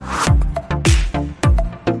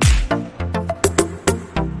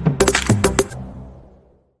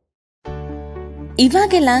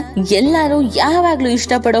ಇವಾಗೆಲ್ಲ ಎಲ್ಲಾರು ಯಾವಾಗ್ಲೂ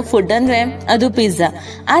ಇಷ್ಟಪಡೋ ಫುಡ್ ಅಂದ್ರೆ ಅದು ಪಿಜ್ಜಾ.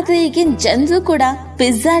 ಆದ್ರೆ ಈಗಿನ ಜನರು ಕೂಡ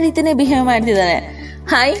ಪಿಜ್ಜಾ ರೀತಿನೇ ಬಿಹೇವ್ ಮಾಡ್ತಿದ್ದಾರೆ.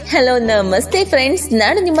 ಹಾಯ್ ಹಲೋ ನಮಸ್ತೆ ಫ್ರೆಂಡ್ಸ್,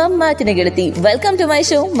 ನಾನು ನಿಮ್ಮ ಮಾತಿನ ಗೆಳತಿ. ವೆಲ್ಕಮ್ ಟು ಮೈ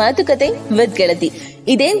ಶೋ ಮಾತುಕತೆ ವಿತ್ ಗೆಳತಿ.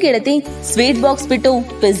 ಇದೇನ್ ಗೆಳತಿ, ಸ್ವೀಟ್ ಬಾಕ್ಸ್ ಬಿಟ್ಟು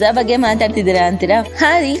ಪಿಜ್ಜಾ ಬಗ್ಗೆ ಮಾತಾಡ್ತಿದ್ದೀರಾ ಅಂತೀರಾ?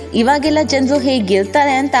 ಹಾರಿ, ಇವಾಗೆಲ್ಲ ಜನರು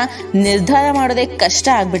ಹೇಗಿರ್ತಾರೆ ಅಂತ ನಿರ್ಧಾರ ಮಾಡೋದೇ ಕಷ್ಟ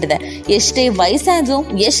ಆಗ್ಬಿಟ್ಟಿದೆ. ಎಷ್ಟೇ ವಯಸ್ಸಾದ್ರು,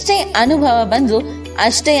 ಎಷ್ಟೇ ಅನುಭವ ಬಂದ್ರು,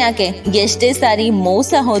 ಅಷ್ಟೇ ಯಾಕೆ ಎಷ್ಟೇ ಸಾರಿ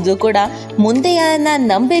ಮೋಸ ಹೋದ್ರು ಕೂಡ ಮುಂದೆ ಯಾರನ್ನ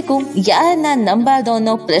ನಂಬೇಕು, ಯಾರನ್ನ ನಂಬಾರ್ದು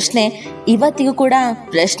ಅನ್ನೋ ಪ್ರಶ್ನೆ ಇವತ್ತಿಗೂ ಕೂಡ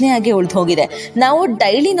ಪ್ರಶ್ನೆಯಾಗಿ ಉಳಿದು ಹೋಗಿದೆ. ನಾವು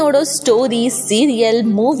ಡೈಲಿ ನೋಡೋ ಸ್ಟೋರಿ, ಸೀರಿಯಲ್,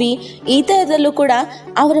 ಮೂವಿ ಈ ತರದಲ್ಲೂ ಕೂಡ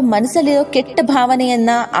ಅವರ ಮನಸ್ಸಲ್ಲಿರೋ ಕೆಟ್ಟ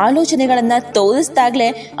ಭಾವನೆಯನ್ನ, ಆಲೋಚನೆಗಳನ್ನ ತೋರಿಸ್ದಾಗ್ಲೇ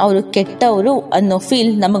ಅವರು ಕೆಟ್ಟವರು ಅನ್ನೋ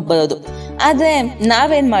ಫೀಲ್ ನಮಗ್ ಬರೋದು. ಆದ್ರೆ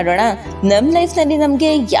ನಾವೇನ್ ಮಾಡೋಣ, ನಮ್ ಲೈಫ್ ನಲ್ಲಿ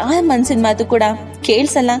ನಮ್ಗೆ ಯಾರ ಮನ್ಸಿನ ಮಾತು ಕೂಡ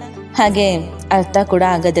ಕೇಳ್ಸಲ್ಲ, ಹಾಗೆ ಅರ್ಥ ಕೂಡ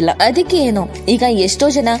ಆಗೋದಿಲ್ಲ. ಅದಕ್ಕೆ ಏನು, ಈಗ ಎಷ್ಟೋ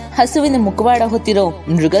ಜನ ಹಸುವಿನ ಮುಖವಾಡ ಹೊತ್ತಿರೋ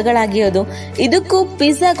ಮೃಗಗಳಾಗಿರೋದು. ಇದಕ್ಕೂ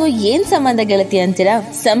ಪಿಜ್ಜಾಗೂ ಏನ್ ಸಂಬಂಧ ಗೆಳತಿ ಅಂತೀರಾ?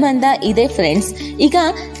 ಸಂಬಂಧ ಇದೆ ಫ್ರೆಂಡ್ಸ್. ಈಗ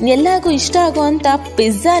ಎಲ್ಲರಿಗೂ ಇಷ್ಟ ಆಗುವಂತ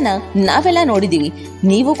ಪಿಜ್ಜಾನ ನಾವೆಲ್ಲ ನೋಡಿದೀವಿ,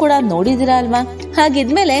 ನೀವು ಕೂಡ ನೋಡಿದಿರಾ ಅಲ್ವಾ?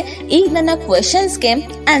 ಹಾಗಿದ್ಮೇಲೆ ಈಗ ನನ್ನ ಕ್ವೆಶನ್ಸ್ಗೆ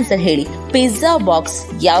ಆನ್ಸರ್ ಹೇಳಿ. ಪಿಜ್ಜಾ ಬಾಕ್ಸ್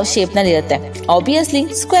ಯಾವ ಶೇಪ್ ನಲ್ಲಿ ಇರುತ್ತೆ? Obviously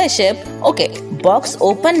square shape. Okay, box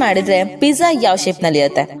open ಮಾಡಿದ್ರೆ ಪಿಜ್ಜಾ ಯಾವ ಶೇಪ್ ನಲ್ಲಿ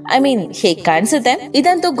ಇರುತ್ತೆ? ಐ ಮೀನ್ ಹೇಗ್ ಕಾಣಿಸುತ್ತೆ?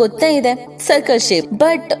 ಇದಂತೂ ಗೊತ್ತೇ ಇದೆ, ಸರ್ಕಲ್ ಶೇಪ್.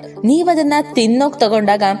 ಬಟ್ ನೀವ್ ಅದನ್ನ ತಿನ್ನೋಕ್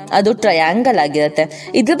ತಗೊಂಡಾಗ ಅದು ಟ್ರಯಾಂಗಲ್ ಆಗಿರುತ್ತೆ.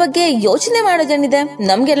 ಇದ್ರ ಬಗ್ಗೆ ಯೋಚನೆ ಮಾಡೋದೇನಿದೆ,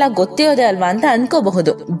 ನಮ್ಗೆಲ್ಲ ಗೊತ್ತಿರೋದೇ ಅಲ್ವಾ ಅಂತ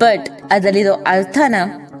ಅನ್ಕೋಬಹುದು. ಬಟ್ ಅದರಲ್ಲಿರೋ ಅರ್ಥನ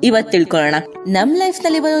ಇವತ್ ತಿಳ್ಕೊಳ್ಳೋಣ. ನಮ್ ಲೈಫ್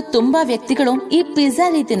ನಲ್ಲಿ ಬರೋ ತುಂಬಾ ವ್ಯಕ್ತಿಗಳು ಈ ಪಿಜ್ಜಾ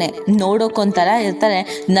ರೀತಿನೇ ನೋಡೋಕೊಂತರ ಇರ್ತಾರೆ,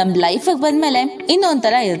 ನಮ್ ಲೈಫ್ ಬಂದ್ಮೇಲೆ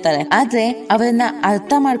ಇನ್ನೊಂಥರ ಇರ್ತಾರೆ. ಆದ್ರೆ ಅವರನ್ನ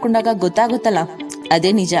ಅರ್ಥ ಮಾಡ್ಕೊಂಡಾಗ ಗೊತ್ತಾಗುತ್ತಲ್ಲ,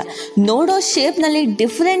 ಅದೇ ನಿಜ. ನೋಡೋ ಶೇಪ್ ನಲ್ಲಿ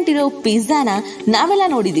ಡಿಫ್ರೆಂಟ್ ಇರೋ ಪಿಜ್ಜಾನ ನಾವೆಲ್ಲ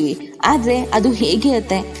ನೋಡಿದೀವಿ, ಆದ್ರೆ ಅದು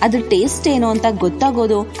ಹೇಗಿರುತ್ತೆ, ಅದ್ರ ಟೇಸ್ಟ್ ಏನು ಅಂತ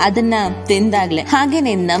ಗೊತ್ತಾಗೋದು ಅದನ್ನ ತಿಂದಾಗ್ಲೆ.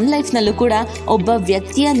 ಹಾಗೇನೆ ನಮ್ ಲೈಫ್ ನಲ್ಲೂ ಕೂಡ ಒಬ್ಬ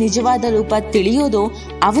ವ್ಯಕ್ತಿಯ ನಿಜವಾದ ರೂಪ ತಿಳಿಯೋದು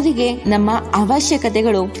ಅವರಿಗೆ ನಮ್ಮ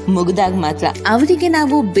ಅವಶ್ಯಕತೆಗಳು ಮುಗಿದಾಗ ಮಾತ್ರ, ಅವರಿಗೆ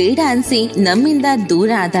ನಾವು ಬೇಡ ಅನ್ಸಿ ನಮ್ಮಿಂದ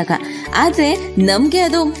ದೂರ ಆದಾಗ. ಆದ್ರೆ ನಮ್ಗೆ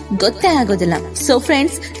ಅದು ಗೊತ್ತೇ ಆಗೋದಿಲ್ಲ. ಸೊ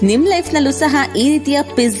ಫ್ರೆಂಡ್ಸ್, ನಿಮ್ ಲೈಫ್ ನಲ್ಲೂ ಸಹ ಈ ರೀತಿಯ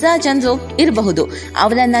ಪಿಜ್ಜಾ ಜನರು ಇರಬಹುದು.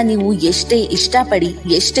 ಅವರನ್ನ ನೀವು ಎಷ್ಟೇ ಇಷ್ಟಪಡಿ,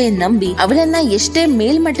 ಎಷ್ಟೇ ನಂಬಿ, ಅವರನ್ನ ಎಷ್ಟೇ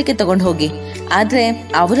ಮೇಲ್ಮಟ್ಟಕ್ಕೆ ತಗೊಂಡು ಹೋಗಿ, ಆದ್ರೆ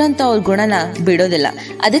ಅವರಂತ ಅವ್ರ ಗುಣನ ಬಿಡೋದಿಲ್ಲ.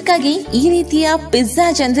 ಅದಕ್ಕಾಗಿ ಈ ರೀತಿಯ ಪಿಜ್ಜಾ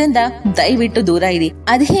ಜನರಿಂದ ದಯವಿಟ್ಟು ದೂರ ಇರಿ.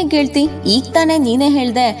 ಅದ್ ಹೇಗ್ ಹೇಳ್ತಿ, ಈಗ ತಾನೇ ನೀನೇ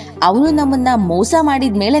ಹೇಳ್ದೆ ಅವರು ನಮ್ಮನ್ನ ಮೋಸ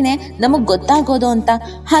ಮಾಡಿದ ಮೇಲೆನೆ ನಮಗ್ ಗೊತ್ತಾಗೋದು ಅಂತ.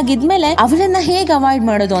 ಹಾಗಿದ್ಮೇಲೆ ಅವರನ್ನ ಹೇಗ್ ಅವಾಯ್ಡ್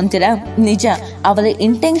ಮಾಡೋದು ಅಂತೀರಾ? ನಿಜ, ಅವರ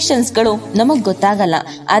ಇಂಟೆನ್ಷನ್ಸ್ ಗಳು ನಮಗ್ ಗೊತ್ತಾಗಲ್ಲ.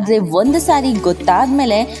 ಆದ್ರೆ ಒಂದು ಸಾರಿ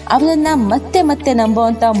ಗೊತ್ತಾದ್ಮೇಲೆ ಅವರನ್ನ ಮತ್ತೆ ಮತ್ತೆ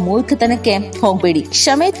ನಂಬುವಂತ ಮೂರ್ಖತನಕ್ಕೆ ಹೋಗ್ಬೇಡಿ.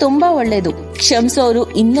 ಕ್ಷಮೆ ತುಂಬಾ ಒಳ್ಳೇದು, ಕ್ಷಮಿಸೋರು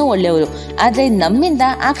ಇನ್ನೂ ಒಳ್ಳೆಯವರು. ಆದ್ರೆ ನಮ್ಮಿಂದ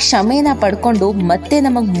ಆ ಕ್ಷಮೆನ ಪಡ್ಕೊಂಡು ಮತ್ತೆ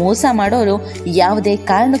ನಮಗ್ ಮೋಸ ಮಾಡೋರು ಯಾವುದೇ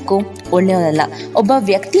ಕಾರಣಕ್ಕೂ ಒಳ್ಳೆಯವರಲ್ಲ. ಒಬ್ಬ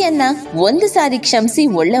ವ್ಯಕ್ತಿಯನ್ನ ಒಂದು ಸಾರಿ ಕ್ಷಮಿಸಿ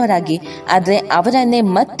ಒಳ್ಳೆಯವರಾಗಿ, ಆದ್ರೆ ಅವರನ್ನೇ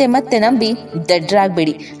ಮತ್ತೆ ಮತ್ತೆ ನಂಬಿ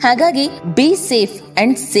ದಡ್ರಾಗ್ಬೇಡಿ. ಹಾಗಾಗಿ be safe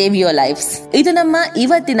and save your lives. ಇದು ನಮ್ಮ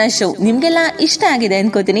ಇವತ್ತಿನ ಶೋ. ನಿಮ್ಗೆಲ್ಲ ಇಷ್ಟ ಆಗಿದೆ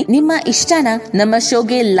ಅನ್ಕೋತೀನಿ. ನಿಮ್ಮ ಇಷ್ಟನ ನಮ್ಮ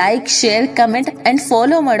ಶೋಗೆ like, share, comment and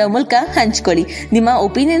follow ಮಾಡೋ ಮೂಲಕ ಹಂಚ್ಕೊಳ್ಳಿ. ನಿಮ್ಮ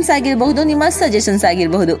ಒಪಿನಿಯನ್ಸ್ ಆಗಿರಬಹುದು, ನಿಮ್ಮ ಸಜೆಷನ್ಸ್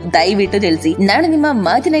ಆಗಿರಬಹುದು, ದಯವಿಟ್ಟು ತಿಳಿಸಿ. ನಾನು ನಿಮ್ಮ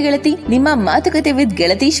ಮಾತಿನ ಗೆಳತಿ, ನಿಮ್ಮ ಮಾತುಕತೆ ವಿತ್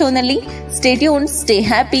ಗೆಳತಿ ಶೋನಲ್ಲಿ. Stay tuned, stay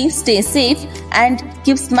happy, stay safe and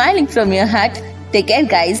keep smiling from your heart. Take care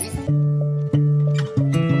guys.